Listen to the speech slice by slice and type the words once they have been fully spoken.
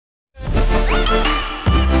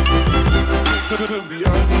could be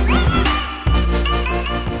us.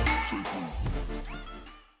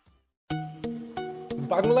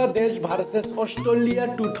 Bangladesh versus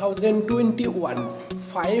Australia 2021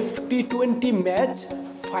 5 T20 match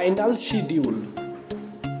final schedule.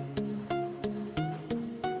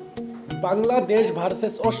 Bangladesh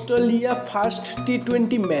versus Australia first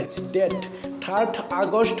T20 match date 3rd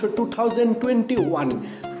August 2021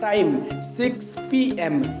 time 6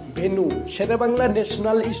 p.m. venue Sherebangla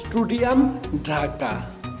National Stadium Dhaka.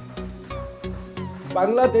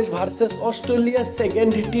 Bangladesh versus Australia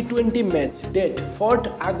second T20 match date 4th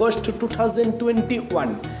August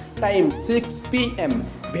 2021 time 6 p.m.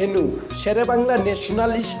 venue Sherebangla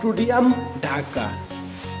National Stadium Dhaka.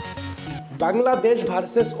 Bangladesh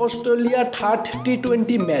versus Australia third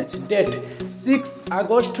T20 match date 6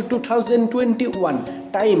 August 2021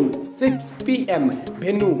 time 6 p.m.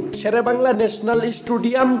 venue Sherebangla National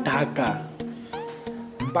Stadium Dhaka.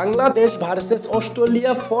 Bangladesh versus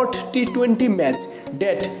Australia fourth T20 match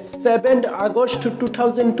date 7 August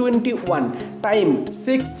 2021 time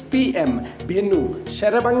 6 p.m. venue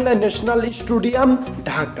Sherebangla National Stadium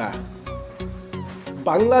Dhaka.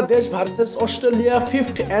 Bangladesh versus Australia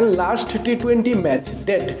fifth and last T20 match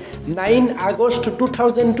date 9 August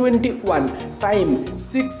 2021 time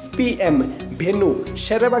 6 p.m. venue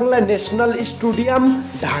Sherebangla National Stadium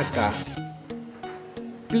Dhaka.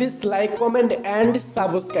 Please like, comment and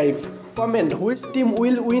subscribe. Comment which team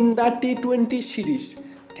will win the T20 series.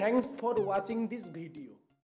 Thanks for watching this video.